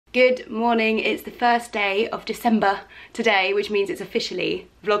Good morning, it's the first day of December today, which means it's officially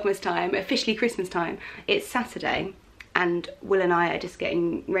Vlogmas time, officially Christmas time. It's Saturday and Will and I are just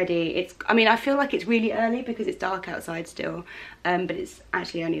getting ready. I feel like it's really early because it's dark outside still, but it's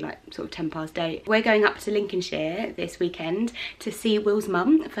actually only like sort of 10 past 8. We're going up to Lincolnshire this weekend to see Will's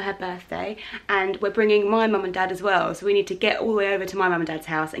mum for her birthday, and we're bringing my mum and dad as well, so we need to get all the way over to my mum and dad's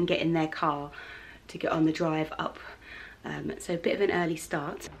house and get in their car to get on the drive up. So a bit of an early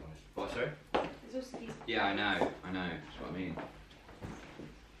start. What, sorry? Yeah, I know, that's what I mean.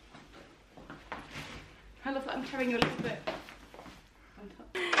 I love that I'm carrying you a little bit on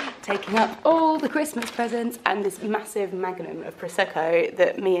top. Taking up all the Christmas presents and this massive magnum of Prosecco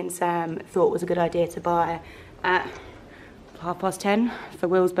that me and Sam thought was a good idea to buy at 10:30 for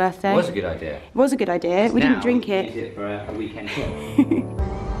Will's birthday. It was a good idea. It was a good idea. We didn't drink it. Use it for a weekend trip.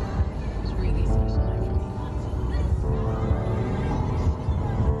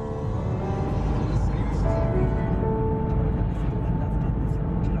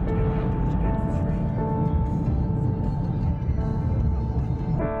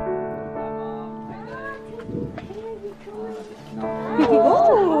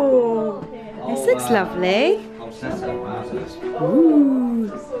 Oh, this looks lovely. Ooh.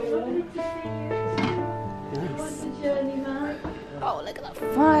 Nice. Oh, look at that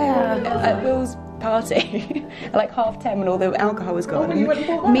fire. At Will's party, at like 10:30 when all the alcohol was gone,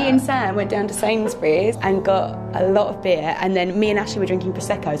 me and Sam went down to Sainsbury's and got a lot of beer, and then me and Ashley were drinking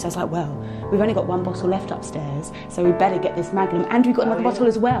Prosecco, so I was like, well, we've only got one bottle left upstairs, so we better get this Magnum, and we got another bottle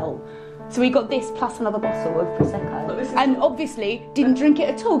as well. So we got this plus another bottle of Prosecco, and obviously didn't drink it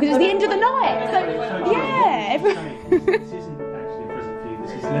at all because it was the end of the night. So yeah, This isn't actually a present for you.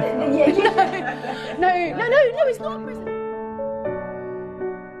 This is left. no, it's not a present.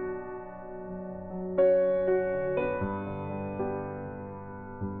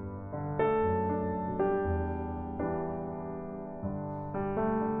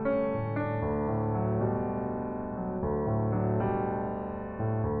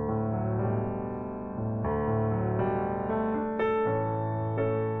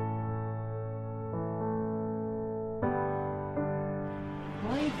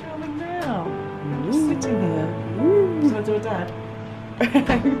 Why are you filming now? You're just sitting here. Should I do a dad?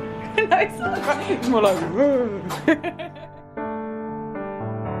 No, it's not like, it's more like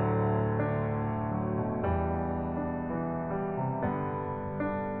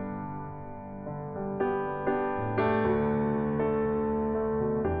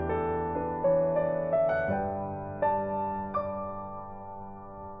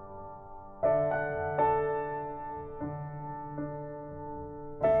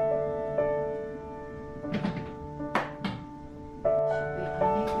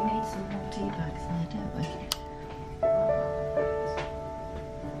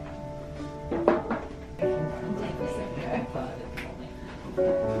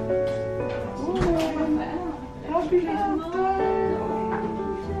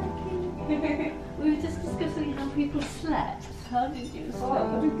We were just discussing how people slept. How did you sleep?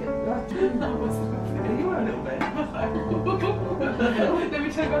 That was you were a little bit. Let me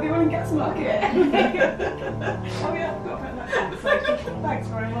tell you about the oil and gas market. Oh yeah, I forgot about that conversation. Thanks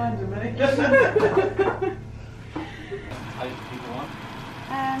for reminding me. How do people want?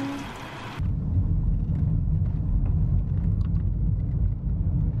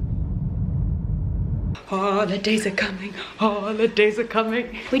 Holidays are coming, holidays are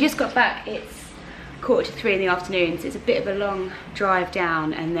coming. We just got back, it's 2:45 in the afternoon, so it's a bit of a long drive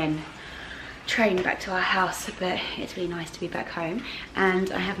down and then train back to our house, but it's really nice to be back home.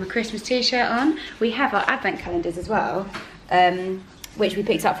 And I have my Christmas t-shirt on. We have our advent calendars as well, which we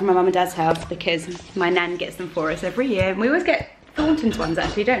picked up from my mum and dad's house because my nan gets them for us every year. And we always get Thornton's ones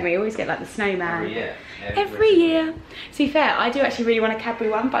actually, don't we? We always get like the snowman. Every year. Every year. To be fair, I do actually really want a Cadbury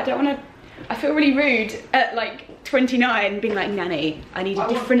one, but I don't want to. I feel really rude at like 29 being like, Nanny, I need a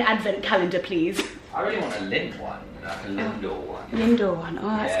different advent calendar, please. I really want a Lind one, like a Lindor one. Lindor one.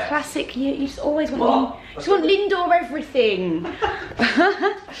 Oh, that's Yeah. classic. You just always want Lindor everything.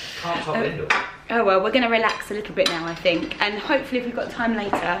 Can't top Lindor. Oh well, we're going to relax a little bit now, I think. And hopefully if we've got time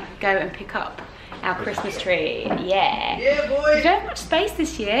later, go and pick up our Christmas tree. Yeah. Yeah, boy. We don't have much space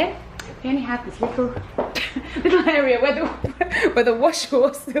this year. We only have this little area where the wash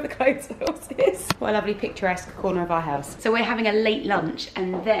horse, the clothes horse is. What a lovely picturesque corner of our house. So we're having a late lunch,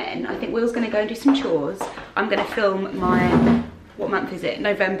 and then I think Will's going to go and do some chores. I'm going to film my, what month is it?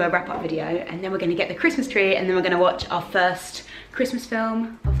 November wrap-up video, and then we're going to get the Christmas tree, and then we're going to watch our first Christmas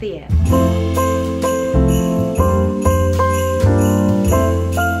film of the year.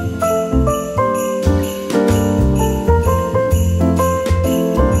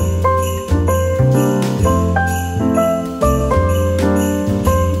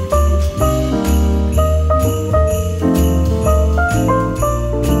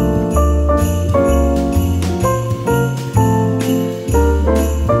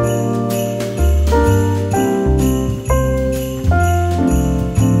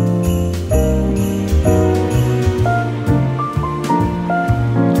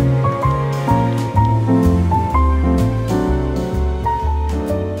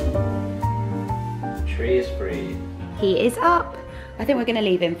 He is up. I think we're gonna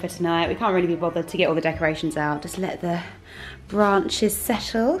leave him for tonight. We can't really be bothered to get all the decorations out. Just let the branches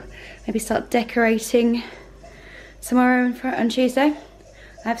settle. Maybe start decorating tomorrow and Tuesday.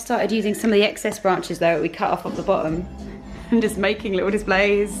 I've started using some of the excess branches though that we cut off the bottom and just making little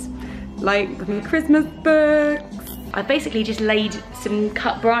displays like the Christmas books. I basically just laid some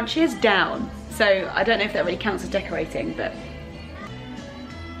cut branches down, so I don't know if that really counts as decorating, but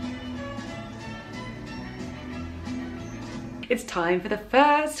it's time for the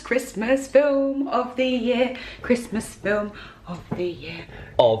first Christmas film of the year. Christmas film of the year.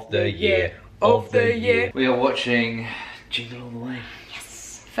 Of the year. Of the year. We are watching Jingle All the Way.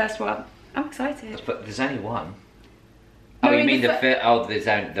 Yes, first one. I'm excited. But there's only one. No, Oh, you mean the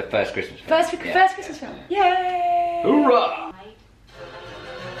first Christmas film? First Christmas film. Yay! Hoorah!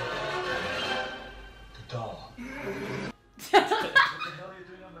 The doll.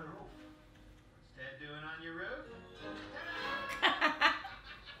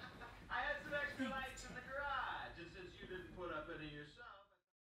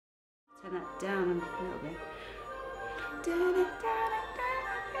 Turn that down a little bit.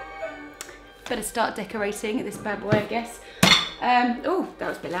 Better start decorating this bad boy, I guess. Oh, that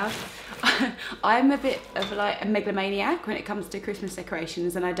was a bit loud. I'm a bit of like a megalomaniac when it comes to Christmas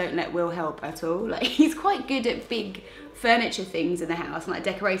decorations, and I don't let Will help at all. Like, he's quite good at big furniture things in the house and like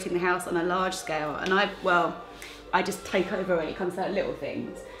decorating the house on a large scale, and I just take over when it comes to like, little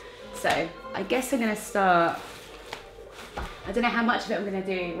things. So I guess I'm gonna start. I don't know how much of it I'm going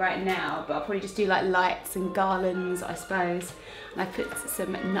to do right now, but I'll probably just do like lights and garlands, I suppose. And I put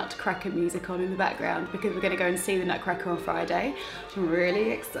some Nutcracker music on in the background because we're going to go and see the Nutcracker on Friday, which I'm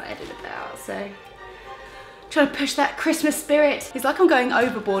really excited about. So, trying to push that Christmas spirit. It's like I'm going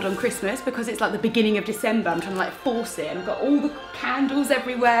overboard on Christmas because it's like the beginning of December. I'm trying to like force it, and I've got all the candles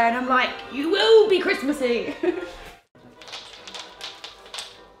everywhere, and I'm like, you will be Christmassy.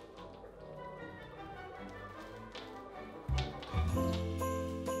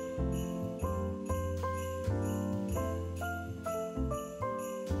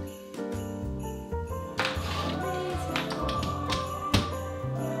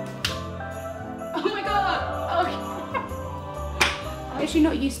 I'm actually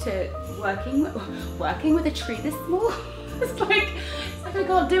not used to working with a tree this small. It's like I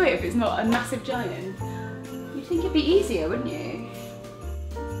can't do it if it's not a massive giant. You'd think it'd be easier, wouldn't you?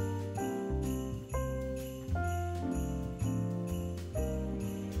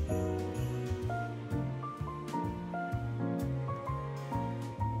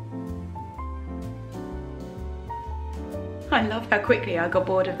 I love how quickly I got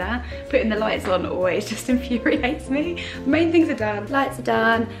bored of that. Putting the lights on always just infuriates me. The main things are done. Lights are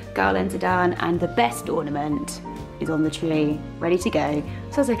done, garlands are done, and the best ornament is on the tree, ready to go.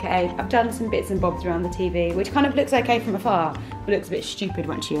 So it's okay. I've done some bits and bobs around the TV, which kind of looks okay from afar, but looks a bit stupid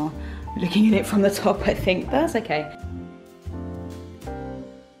once you're looking at it from the top, I think, but that's okay.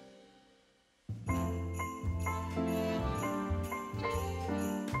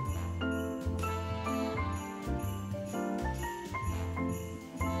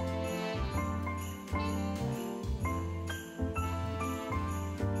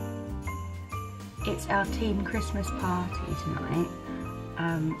 It's our team Christmas party tonight,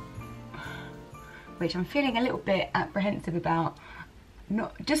 which I'm feeling a little bit apprehensive about.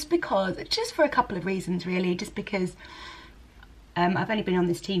 Just for a couple of reasons really. Just because I've only been on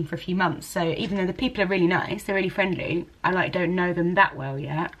this team for a few months, so even though the people are really nice, they're really friendly, I don't know them that well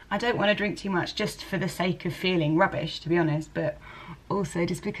yet. I don't want to drink too much just for the sake of feeling rubbish, to be honest, but also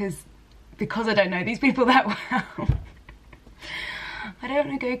just because I don't know these people that well. I don't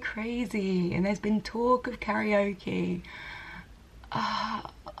want to go crazy, and there's been talk of karaoke. I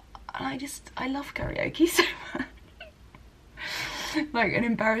love karaoke so much. Like an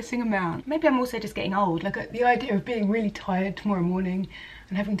embarrassing amount. Maybe I'm also just getting old. Like the idea of being really tired tomorrow morning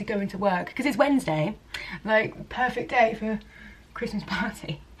and having to go into work because it's Wednesday, like perfect day for Christmas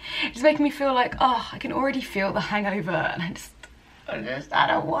party. It's just making me feel like, oh, I can already feel the hangover, and I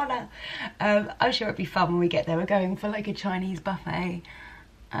don't wanna. I'm sure it'll be fun when we get there. We're going for like a Chinese buffet,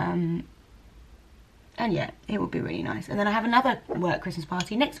 and yeah, it will be really nice. And then I have another work Christmas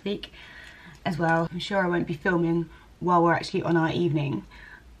party next week as well. I'm sure I won't be filming while we're actually on our evening,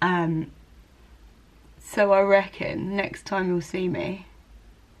 so I reckon next time you'll see me,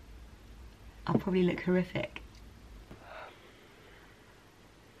 I'll probably look horrific.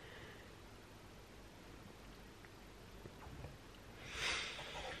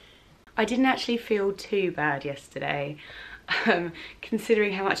 I didn't actually feel too bad yesterday,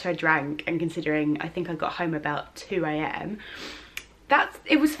 considering how much I drank and considering I think I got home about 2 AM.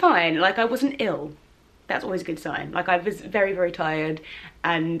 It was fine, like I wasn't ill. that's always a good sign. Like I was very, very tired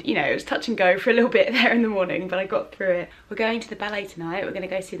and you know, it was touch and go for a little bit there in the morning, but I got through it. We're going to the ballet tonight. We're going to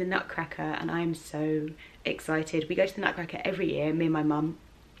go see the Nutcracker and I'm so excited. We go to the Nutcracker every year, me and my mum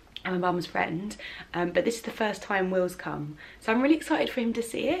and my mum's friend, but this is the first time Will's come, so I'm really excited for him to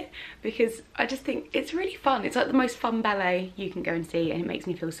see it because I just think it's really fun. It's like the most fun ballet you can go and see and it makes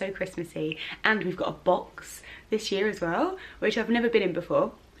me feel so Christmassy. And we've got a box this year as well, which I've never been in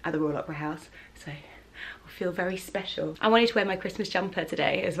before at the Royal Opera House, so I'll feel very special. I wanted to wear my Christmas jumper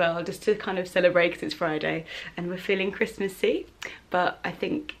today as well, just to kind of celebrate because it's Friday and we're feeling Christmassy, but I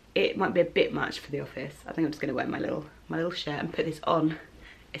think it might be a bit much for the office. I think I'm just going to wear my little shirt and put this on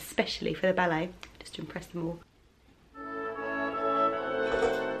especially for the ballet, just to impress them all.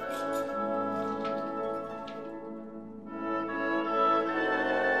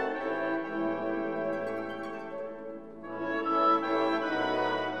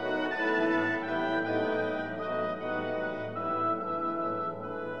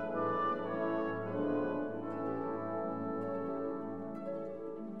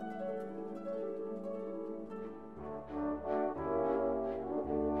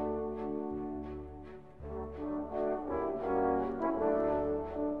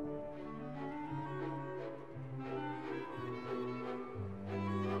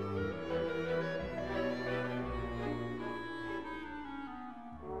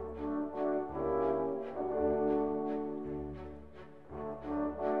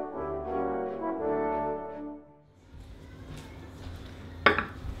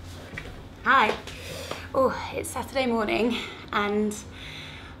 Hi. Oh, it's Saturday morning and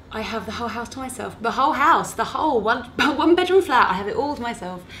I have the whole house to myself. The whole house, the whole one bedroom flat, I have it all to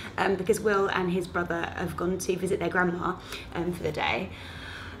myself because Will and his brother have gone to visit their grandma for the day,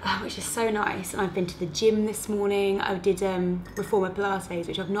 which is so nice. And I've been to the gym this morning. I did Reformer Pilates,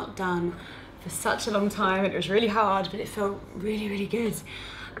 which I've not done for such a long time. It was really hard, but it felt really, really good.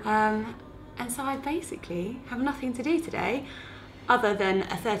 And so I basically have nothing to do today, other than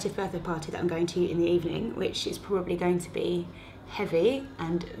a 30th birthday party that I'm going to in the evening, which is probably going to be heavy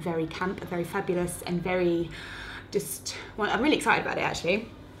and very camp, very fabulous and very just, well, I'm really excited about it actually.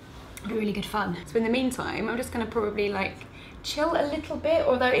 It'll be really good fun. So in the meantime, I'm just gonna probably like chill a little bit,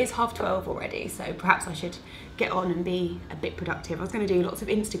 although it is 12:30 already, so perhaps I should get on and be a bit productive. I was gonna do lots of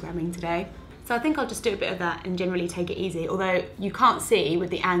Instagramming today. So I think I'll just do a bit of that and generally take it easy, although you can't see with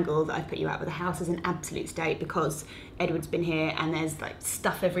the angle that I've put you out, but the house is in absolute state because Edward's been here and there's like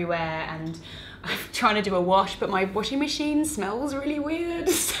stuff everywhere and I'm trying to do a wash, but my washing machine smells really weird,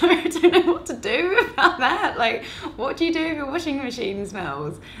 so I don't know what to do about that. Like, what do you do if your washing machine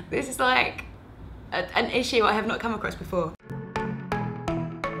smells? This is like an issue I have not come across before.